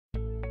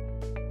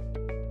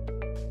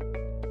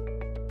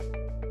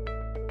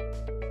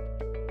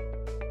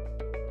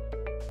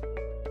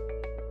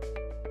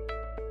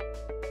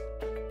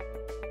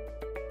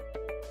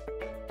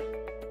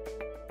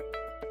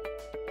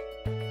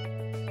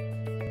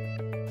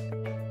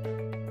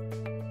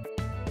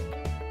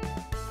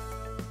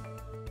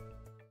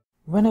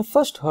When I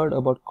first heard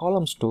about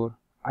column store,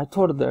 I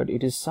thought that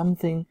it is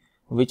something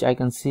which I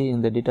can see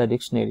in the data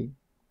dictionary.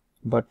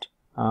 But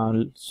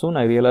soon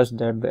I realized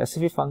that the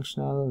SAP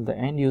functional, the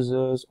end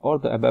users, or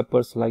the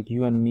ABAPers like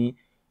you and me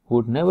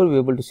would never be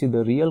able to see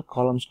the real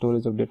column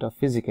storage of data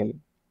physically.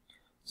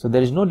 So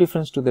there is no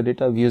difference to the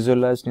data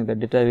visualized in the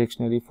data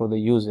dictionary for the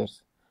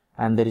users,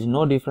 and there is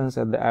no difference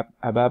at the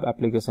ABAP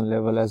application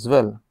level as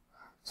well.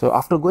 So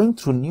after going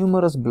through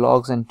numerous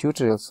blogs and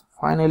tutorials,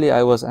 finally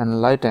I was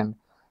enlightened.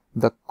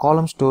 The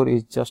column store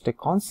is just a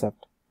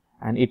concept,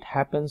 and it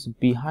happens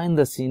behind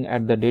the scene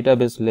at the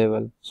database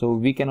level, so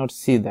we cannot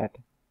see that.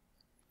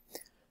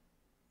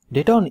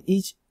 Data on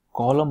each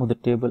column of the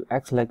table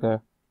acts like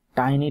a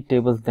tiny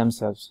tables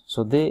themselves,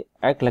 so they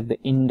act like the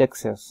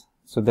indexes.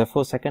 So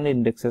therefore secondary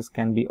indexes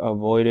can be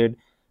avoided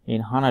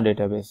in HANA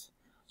database.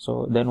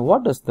 So then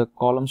what does the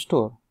column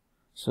store?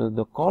 So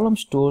the column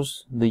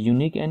stores the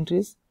unique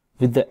entries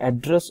with the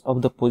address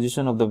of the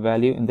position of the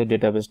value in the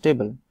database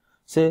table.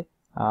 Say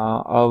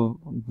a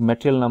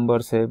material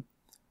number, say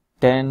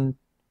 10,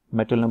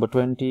 material number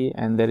 20,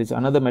 and there is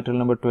another material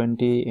number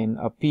 20 in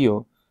a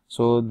PO.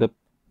 So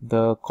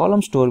the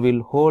column store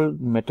will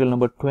hold material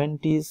number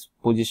 20's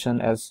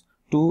position as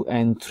 2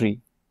 and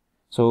 3.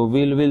 So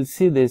we'll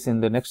see this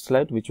in the next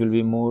slide, which will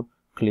be more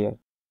clear.